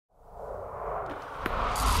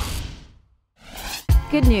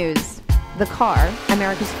Good news. The car,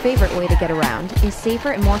 America's favorite way to get around, is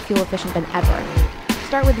safer and more fuel efficient than ever.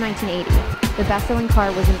 Start with 1980. The best-selling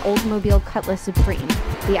car was an Oldsmobile Cutlass Supreme.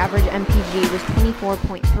 The average MPG was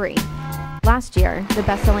 24.3. Last year, the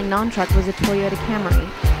best-selling non-truck was a Toyota Camry,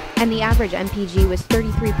 and the average MPG was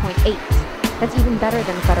 33.8. That's even better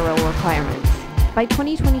than federal requirements. By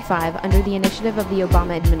 2025, under the initiative of the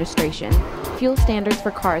Obama administration, fuel standards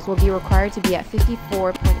for cars will be required to be at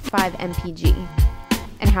 54.5 mpg.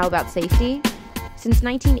 And how about safety? Since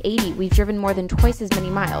 1980, we've driven more than twice as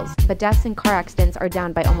many miles, but deaths in car accidents are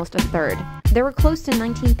down by almost a third. There were close to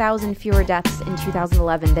 19,000 fewer deaths in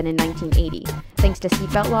 2011 than in 1980, thanks to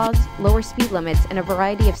seatbelt laws, lower speed limits, and a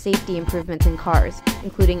variety of safety improvements in cars,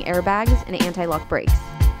 including airbags and anti-lock brakes.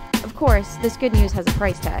 Of course, this good news has a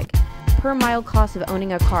price tag. Per mile costs of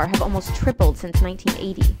owning a car have almost tripled since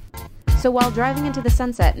 1980. So while driving into the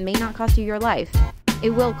sunset may not cost you your life,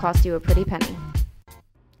 it will cost you a pretty penny.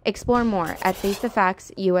 Explore more at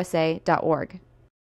facethefactsusa.org.